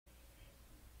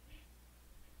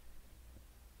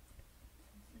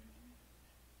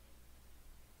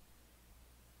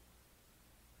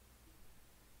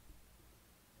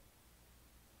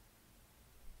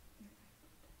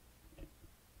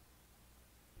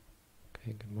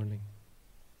Okay, good morning.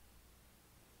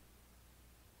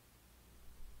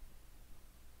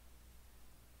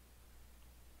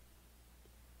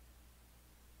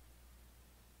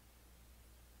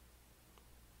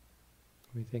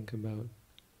 We think about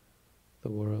the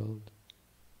world,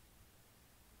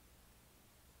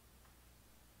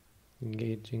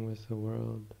 engaging with the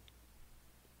world,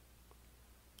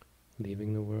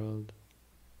 leaving the world,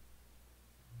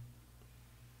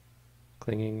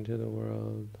 clinging to the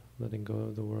world, letting go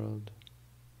of the world.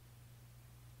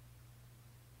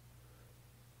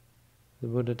 The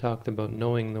Buddha talked about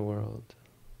knowing the world,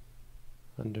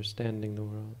 understanding the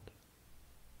world.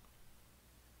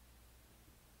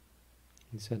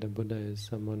 He said a Buddha is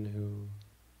someone who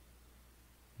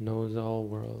knows all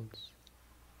worlds,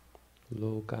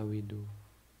 lokavidu.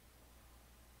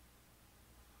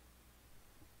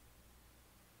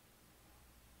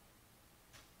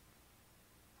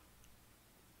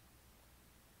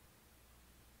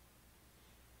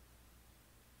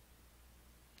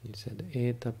 He said,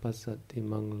 Eta pasati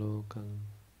mang lokang.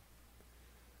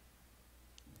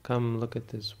 Come look at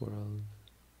this world,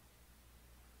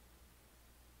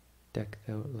 decked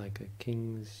out like a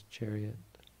king's chariot.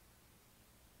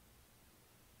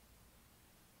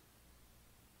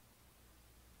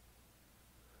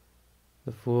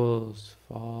 The fools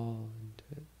fall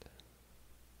into it,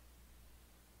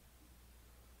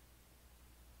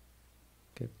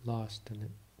 get lost in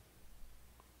it.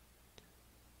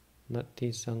 Nati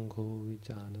sangho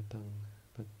vijanatang,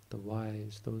 but the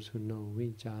wise, those who know,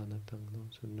 vijanatang,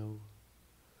 those who know,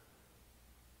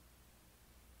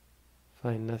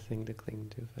 find nothing to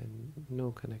cling to, find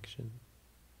no connection.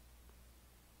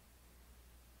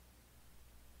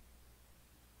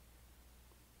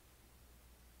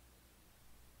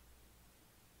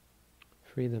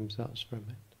 Free themselves from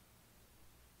it.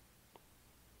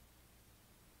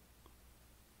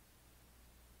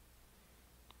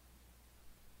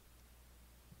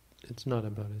 It's not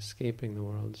about escaping the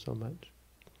world so much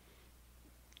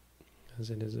as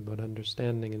it is about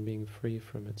understanding and being free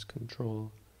from its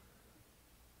control,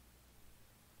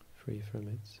 free from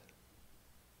its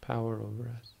power over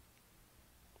us.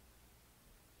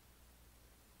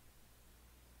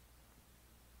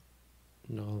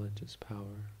 Knowledge is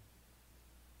power.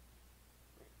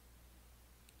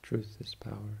 Truth is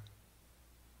power.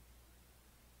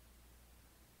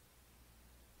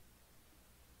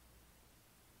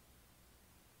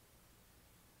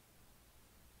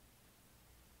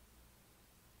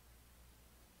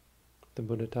 The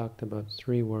Buddha talked about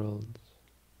 3 worlds.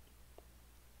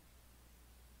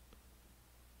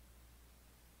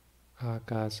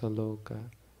 Akasa loka.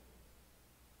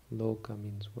 Loka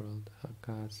means world.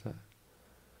 Akasa,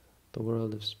 the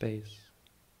world of space.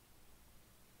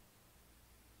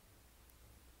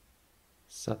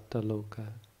 Satta loka,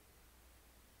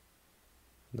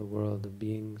 the world of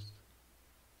beings.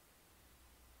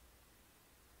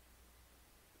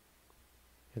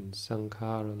 And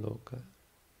Sankhara loka,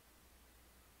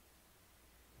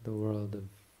 the world of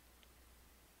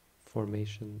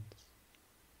formations,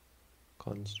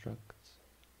 constructs.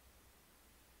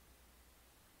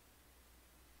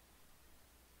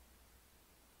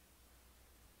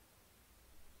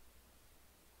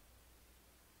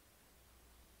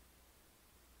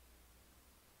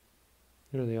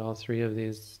 Really, all 3 of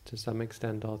these, to some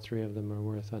extent, all 3 of them are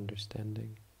worth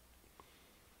understanding.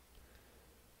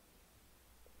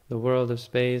 The world of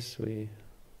space, we've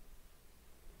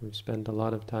spent a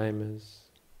lot of time as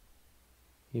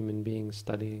human beings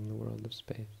studying the world of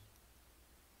space.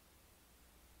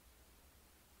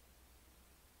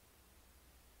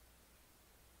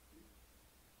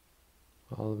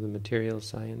 All of the material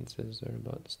sciences are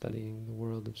about studying the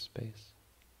world of space.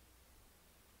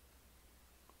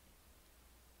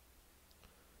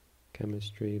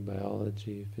 Chemistry,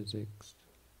 biology, physics.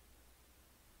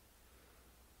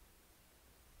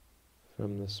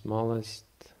 From the smallest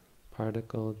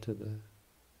particle to the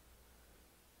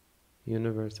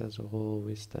universe as a whole,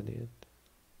 we study it.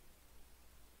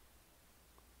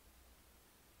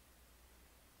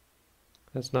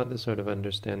 That's not the sort of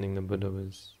understanding the Buddha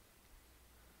was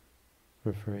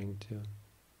referring to.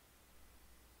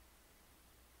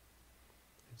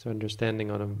 It's understanding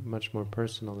on a much more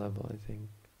personal level, I think.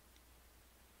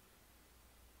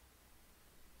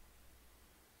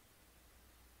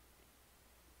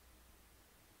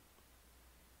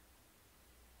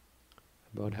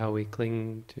 About how we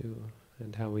cling to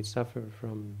and how we suffer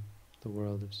from the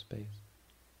world of space.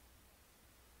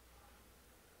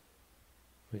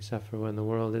 We suffer when the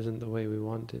world isn't the way we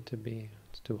want it to be.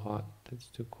 It's too hot, it's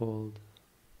too cold.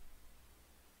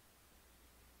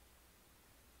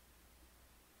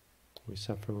 We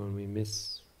suffer when we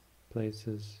miss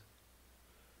places.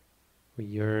 We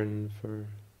yearn for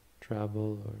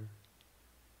travel, or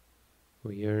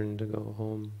we yearn to go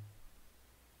home.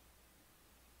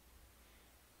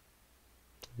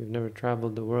 If you've never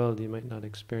traveled the world, you might not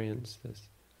experience this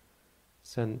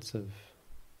sense of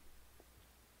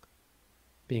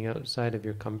being outside of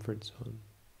your comfort zone,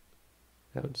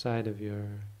 outside of your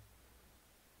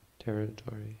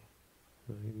territory.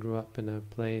 You grew up in a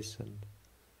place, and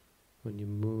when you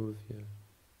move, you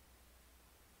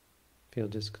feel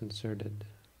disconcerted.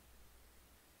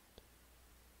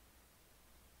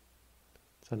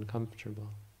 It's uncomfortable.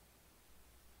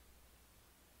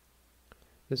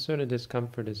 This sort of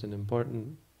discomfort is an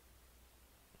important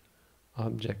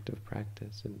object of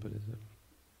practice in Buddhism.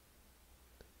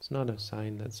 It's not a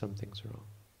sign that something's wrong.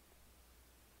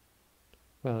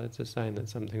 Well, it's a sign that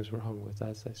something's wrong with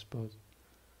us, I suppose.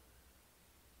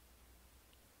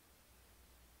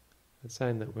 A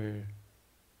sign that we're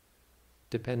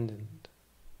dependent,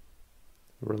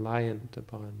 reliant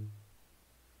upon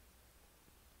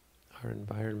our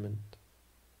environment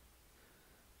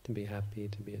to be happy,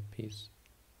 to be at peace.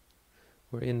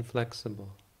 We're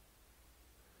inflexible.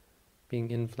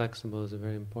 Being inflexible is a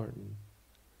very important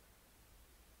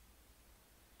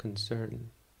concern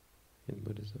in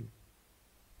Buddhism.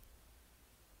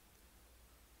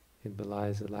 It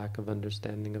belies a lack of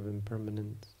understanding of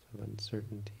impermanence, of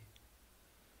uncertainty,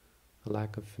 a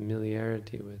lack of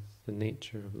familiarity with the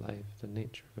nature of life, the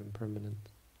nature of impermanence.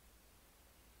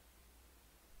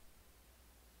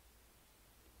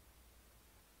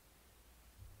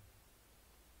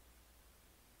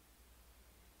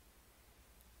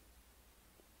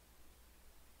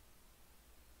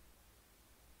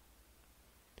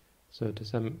 So to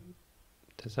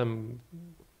some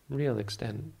real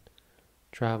extent,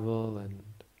 travel and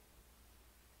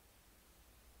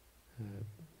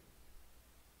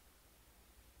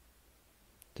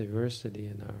diversity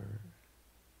in our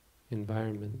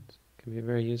environment can be a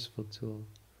very useful tool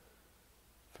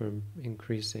for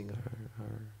increasing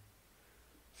our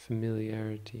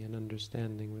familiarity and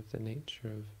understanding with the nature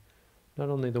of not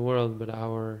only the world, but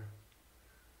our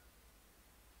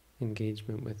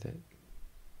engagement with it,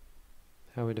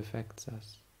 how it affects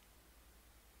us.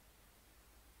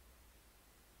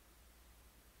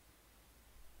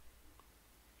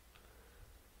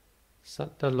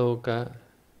 Sattaloka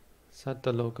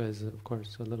is, of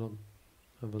course, a little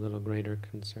greater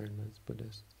concern as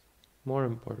Buddhists. More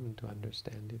important to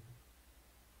understand even.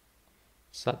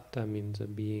 Satta means a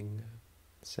being,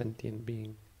 a sentient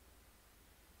being.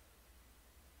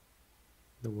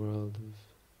 The world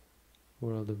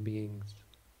of beings.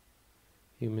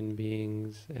 Human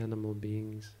beings, animal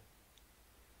beings.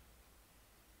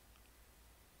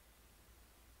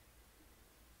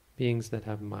 Beings that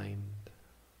have mind.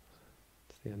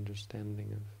 It's the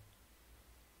understanding of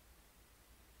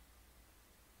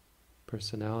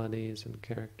personalities and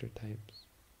character types.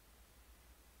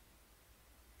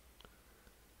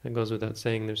 It goes without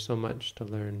saying there's so much to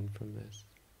learn from this,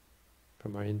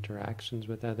 from our interactions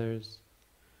with others,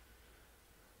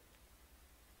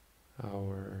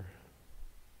 our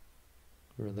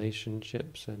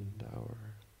relationships and our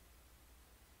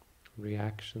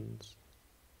reactions,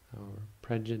 our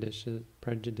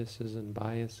prejudices and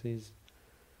biases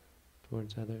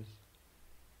towards others,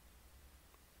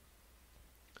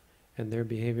 and their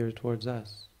behavior towards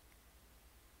us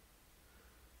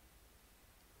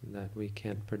that we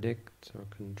can't predict or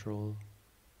control.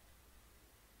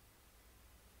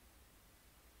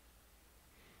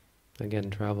 Again,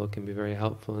 travel can be very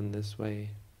helpful in this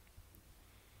way.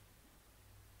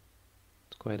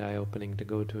 It's quite eye-opening to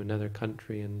go to another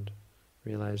country and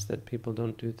realize that people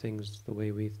don't do things the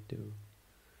way we do.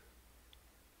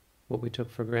 What we took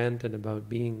for granted about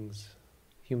beings,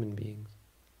 human beings,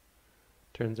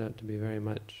 turns out to be very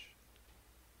much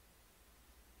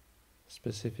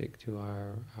specific to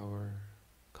our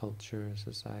culture,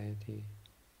 society.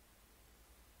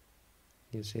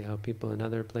 You see how people in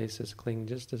other places cling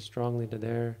just as strongly to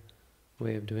their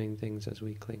way of doing things as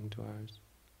we cling to ours.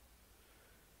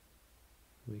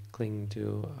 We cling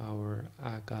to our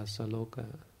akasaloka.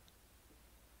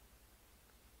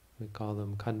 We call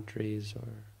them countries or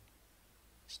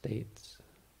states,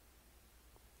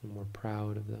 and we're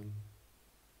proud of them.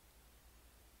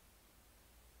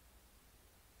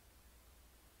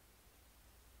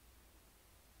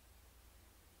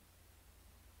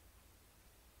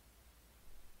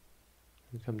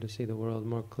 You come to see the world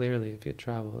more clearly if you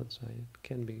travel. It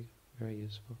can be very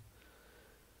useful.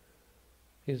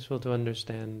 Useful to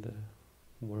understand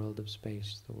the world of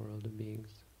space, the world of beings.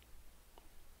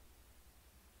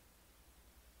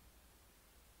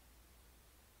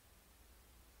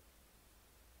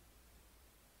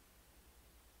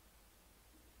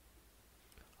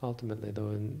 ultimately,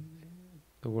 though, in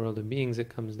the world of beings, it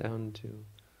comes down to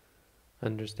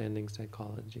understanding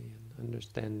psychology and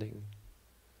understanding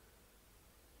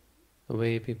the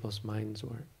way people's minds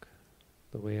work,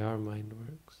 the way our mind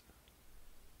works.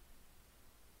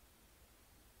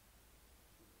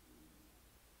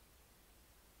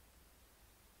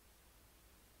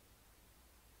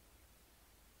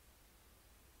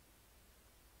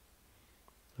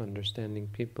 Understanding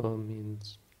people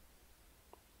means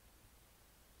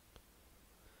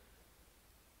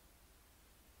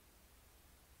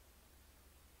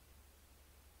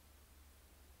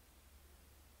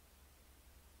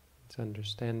it's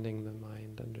understanding the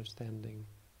mind, understanding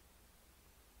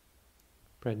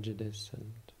prejudice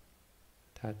and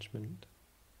attachment.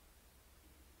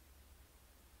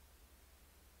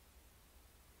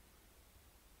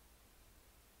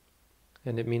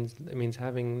 And it means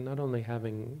having, not only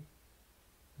having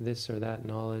this or that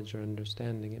knowledge or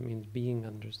understanding, it means being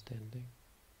understanding.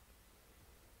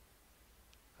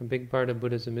 A big part of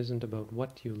Buddhism isn't about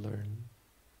what you learn,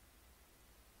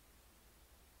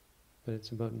 but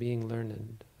it's about being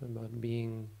learned, about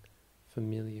being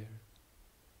familiar,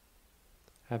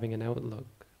 having an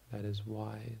outlook that is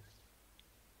wise,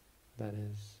 that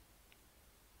is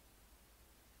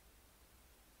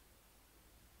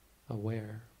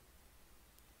aware.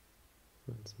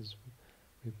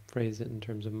 We phrase it in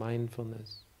terms of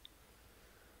mindfulness,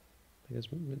 because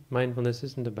mindfulness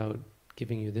isn't about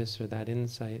giving you this or that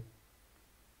insight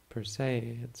per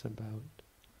se, it's about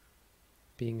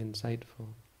being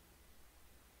insightful.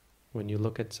 When you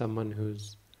look at someone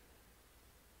who's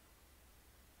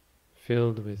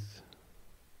filled with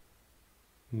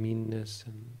meanness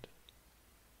and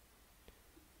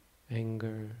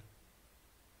anger,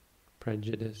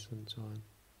 prejudice and so on,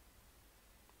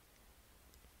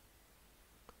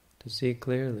 to see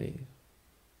clearly,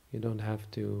 you don't have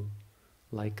to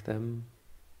like them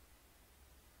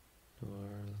or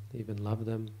even love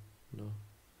them. No.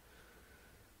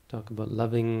 Talk about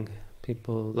loving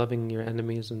people, loving your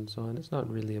enemies and so on. It's not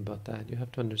really about that. You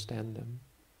have to understand them.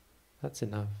 That's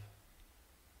enough.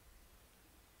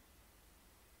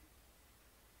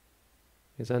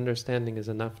 Because understanding is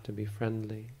enough to be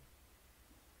friendly.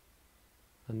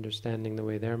 Understanding the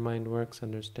way their mind works,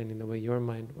 understanding the way your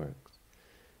mind works,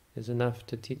 is enough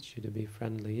to teach you to be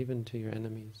friendly, even to your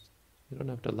enemies. You don't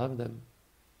have to love them.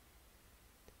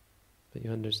 But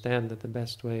you understand that the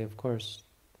best way, of course,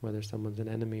 whether someone's an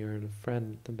enemy or a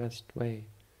friend, the best way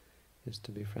is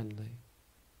to be friendly.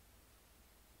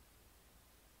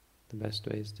 The best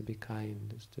way is to be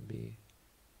kind, is to be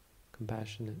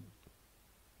compassionate.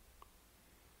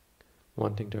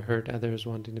 Wanting to hurt others,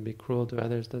 wanting to be cruel to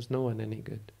others does no one any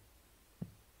good.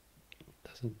 It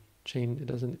doesn't change, it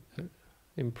doesn't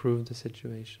improve the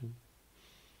situation.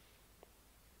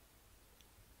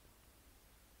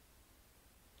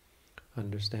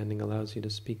 Understanding allows you to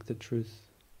speak the truth,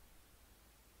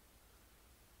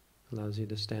 allows you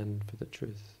to stand for the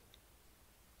truth,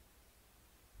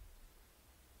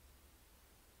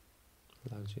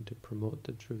 allows you to promote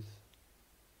the truth,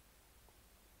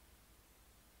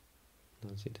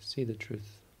 allows you to see the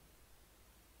truth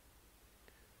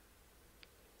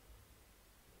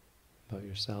about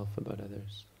yourself, about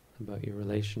others, about your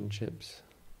relationships.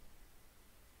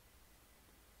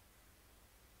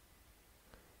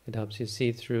 It helps you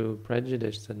see through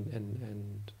prejudice and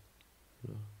you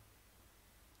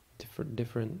know,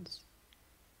 difference,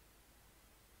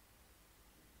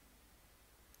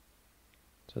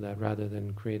 so that rather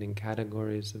than creating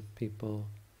categories of people,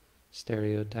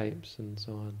 stereotypes and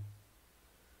so on,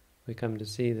 we come to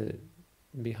see that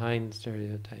behind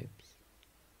stereotypes,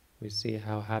 we see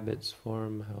how habits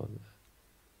form,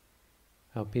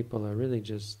 how people are really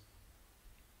just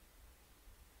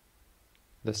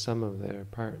the sum of their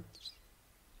parts,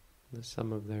 the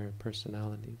sum of their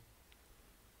personalities,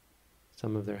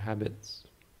 some of their habits.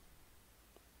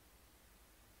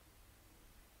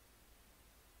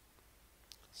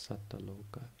 Satta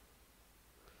loka.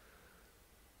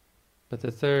 But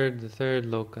the third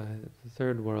loka, the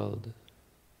third world,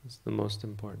 is the most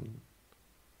important.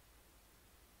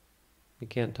 You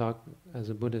can't talk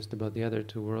as a Buddhist about the other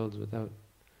two worlds without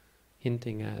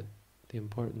hinting at the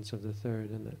importance of the third,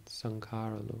 and that's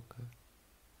Sankhara loka.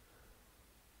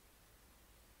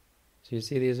 So you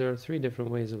see, these are three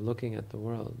different ways of looking at the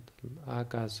world.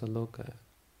 Akasa loka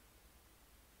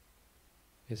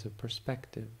is a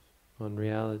perspective on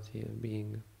reality of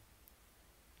being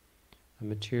a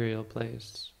material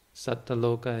place. Satta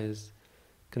loka is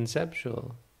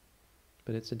conceptual,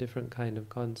 but it's a different kind of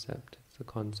concept. It's the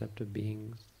concept of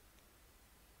beings,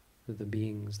 of the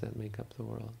beings that make up the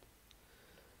world.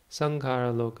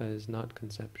 Sankhara loka is not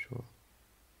conceptual.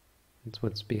 It's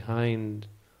what's behind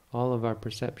all of our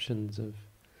perceptions of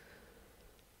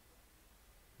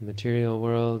the material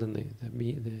world and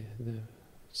the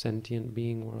sentient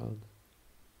being world.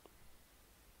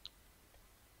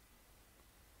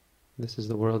 This is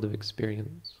the world of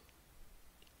experience.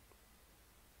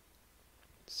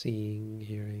 Seeing,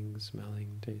 hearing,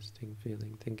 smelling, tasting,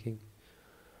 feeling, thinking.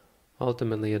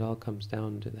 Ultimately, it all comes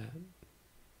down to that.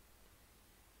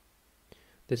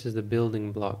 This is the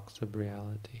building blocks of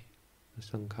reality, the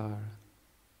sankhara,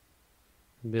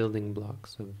 the building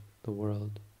blocks of the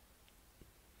world.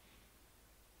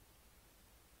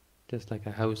 Just like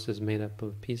a house is made up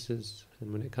of pieces,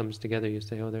 and when it comes together you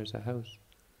say, oh, there's a house.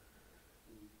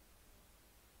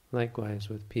 Likewise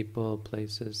with people,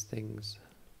 places, things.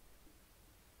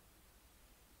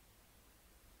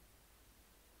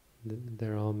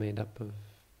 They're all made up of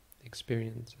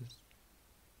experiences.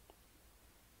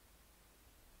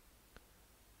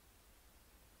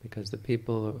 Because the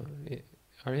people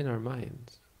are in our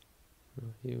minds.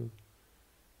 You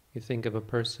think of a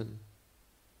person,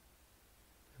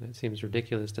 and it seems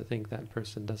ridiculous to think that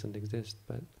person doesn't exist,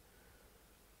 but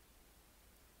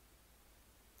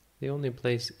the only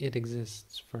place it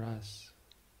exists for us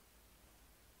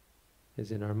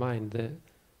is in our mind.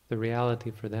 The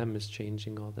reality for them is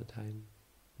changing all the time.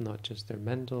 Not just their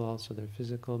mental, also their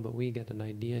physical, but we get an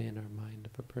idea in our mind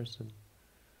of a person.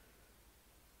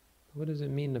 What does it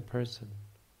mean, a person?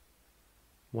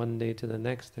 One day to the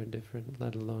next they're different,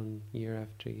 let alone year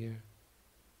after year.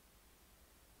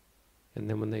 And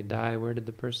then when they die, where did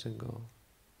the person go?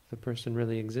 If the person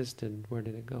really existed, where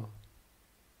did it go?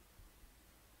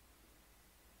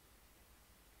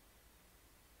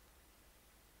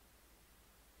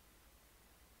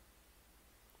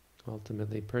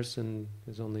 Ultimately, person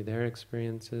is only their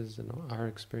experiences and our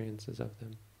experiences of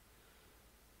them.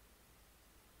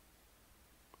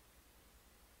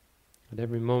 At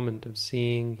every moment of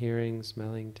seeing, hearing,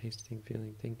 smelling, tasting,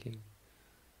 feeling, thinking,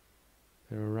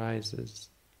 there arises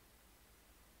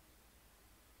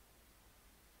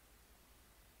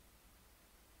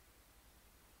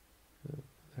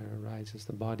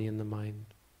the body and the mind,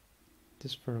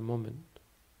 just for a moment.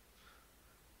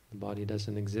 The body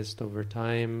doesn't exist over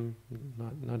time,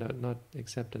 not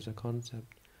except as a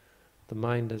concept. The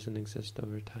mind doesn't exist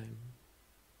over time,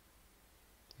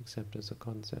 except as a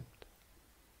concept.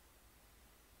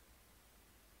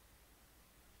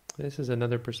 This is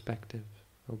another perspective,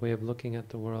 a way of looking at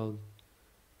the world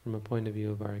from a point of view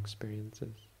of our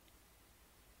experiences.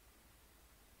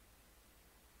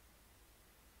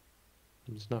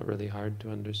 It's not really hard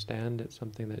to understand. It's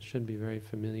something that should be very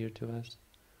familiar to us.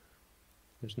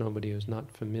 There's nobody who's not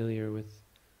familiar with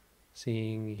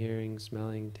seeing, hearing,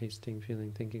 smelling, tasting,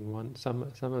 feeling, thinking. Some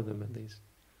of them at least.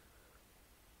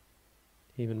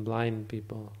 Even blind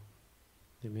people,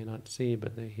 they may not see,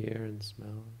 but they hear and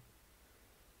smell.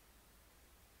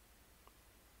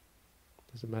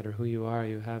 Doesn't matter who you are,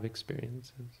 you have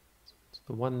experiences. It's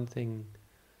the one thing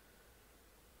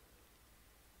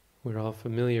we're all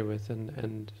familiar with,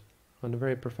 and on a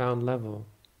very profound level,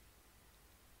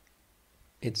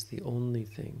 it's the only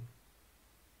thing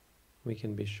we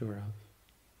can be sure of.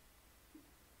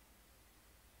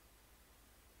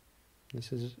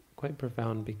 This is quite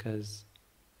profound because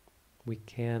we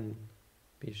can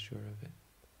be sure of it.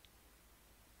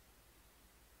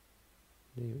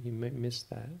 You might miss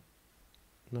that,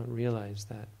 not realize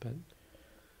that,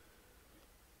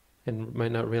 and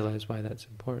might not realize why that's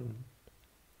important.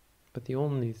 But the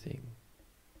only thing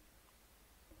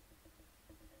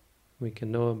we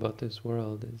can know about this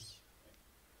world is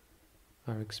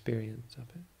our experience of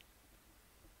it.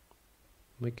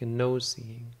 We can know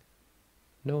seeing.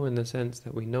 Know in the sense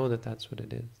that we know that that's what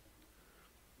it is.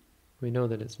 We know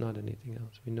that it's not anything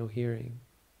else. We know hearing.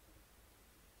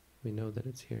 We know that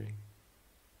it's hearing.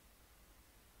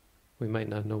 We might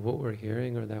not know what we're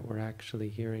hearing, or that we're actually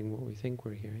hearing what we think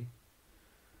we're hearing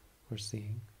or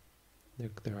seeing.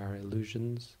 There are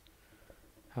illusions.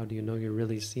 How do you know you're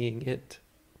really seeing it?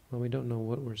 Well, we don't know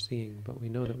what we're seeing, but we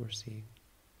know that we're seeing.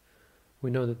 We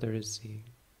know that there is seeing.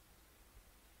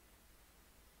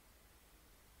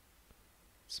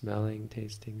 Smelling,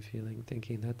 tasting, feeling,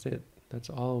 thinking, that's it. That's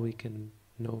all we can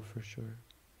know for sure.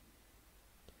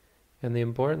 And the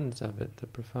importance of it, the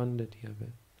profundity of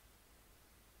it,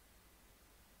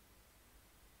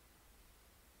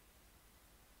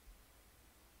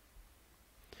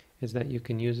 is that you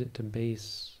can use it to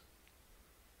base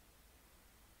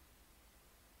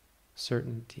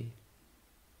certainty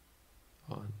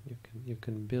on. You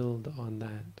can build on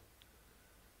that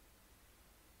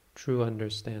true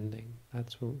understanding.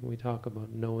 That's what we talk about,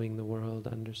 knowing the world,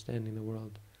 understanding the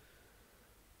world.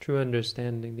 True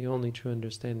understanding, the only true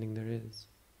understanding there is,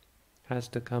 has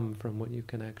to come from what you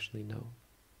can actually know.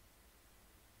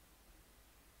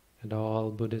 And all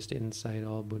Buddhist insight,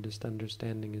 all Buddhist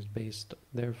understanding is based,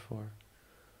 therefore,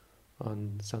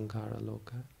 on sankhara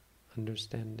loka,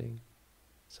 understanding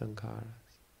sankharas.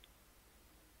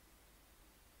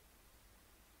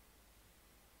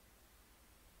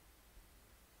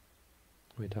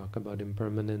 We talk about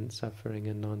impermanence, suffering,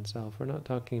 and non-self. We're not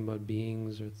talking about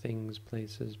beings or things,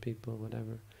 places, people,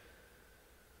 whatever.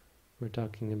 We're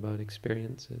talking about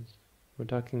experiences. We're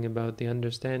talking about the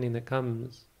understanding that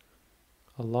comes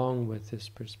along with this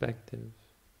perspective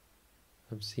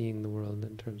of seeing the world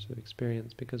in terms of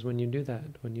experience. Because when you do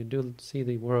that, when you do see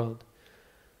the world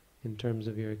in terms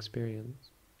of your experience,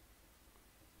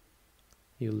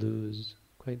 you lose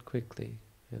quite quickly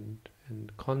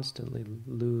and constantly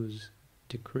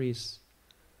decrease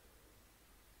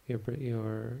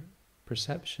your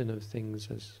perception of things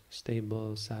as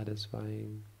stable,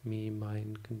 satisfying, me,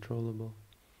 mine, controllable.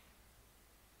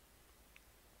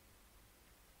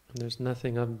 And there's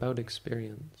nothing about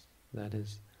experience that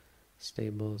is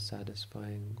stable,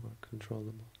 satisfying, or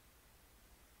controllable.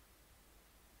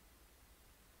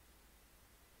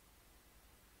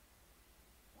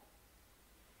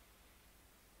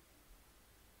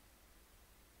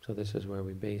 So this is where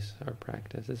we base our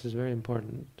practice. This is very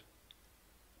important.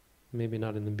 Maybe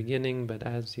not in the beginning, but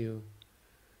as you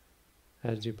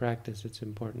practice, it's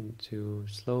important to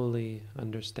slowly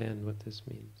understand what this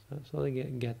means. Slowly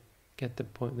get the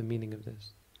point, the meaning of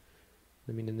this.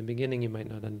 I mean, in the beginning you might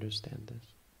not understand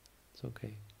this. It's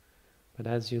okay. But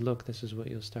as you look, this is what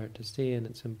you'll start to see, and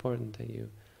it's important that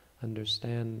you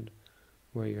understand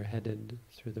where you're headed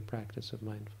through the practice of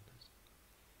mindfulness.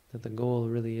 That the goal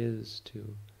really is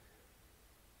to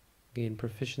gain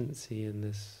proficiency in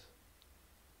this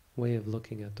way of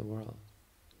looking at the world.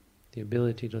 The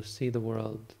ability to see the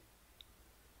world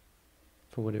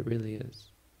for what it really is.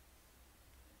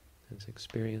 As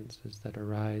experiences that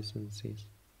arise and cease.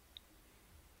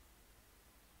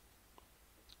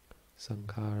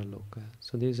 Sankhara loka.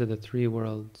 So these are the three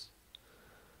worlds.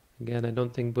 Again, I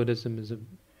don't think Buddhism is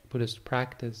Buddhist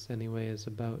practice anyway is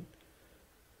about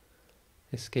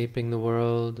escaping the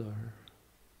world or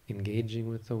engaging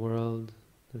with the world.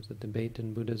 There's a debate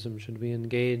in Buddhism, should we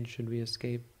engage, should we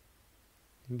escape?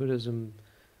 In Buddhism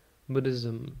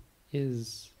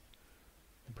is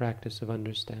the practice of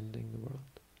understanding the world.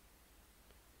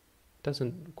 It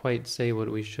doesn't quite say what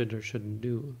we should or shouldn't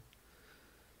do,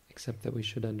 except that we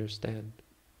should understand.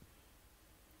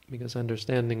 Because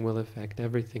understanding will affect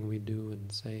everything we do and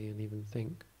say and even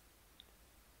think.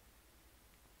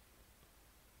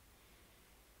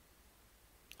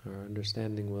 Our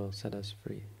understanding will set us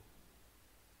free.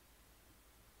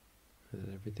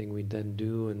 And everything we then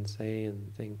do and say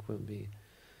and think will be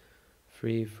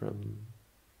free from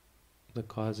the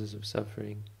causes of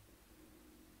suffering,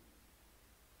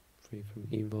 free from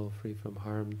evil, free from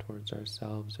harm towards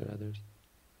ourselves or others.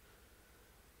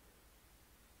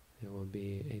 It will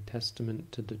be a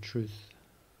testament to the truth.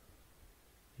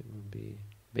 It will be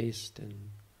based in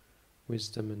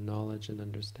wisdom and knowledge and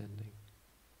understanding.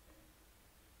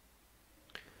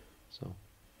 So,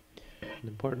 an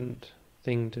important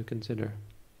thing to consider.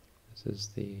 This is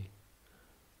the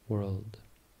world.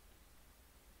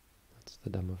 That's the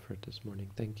Dhamma for this morning.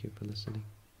 Thank you for listening.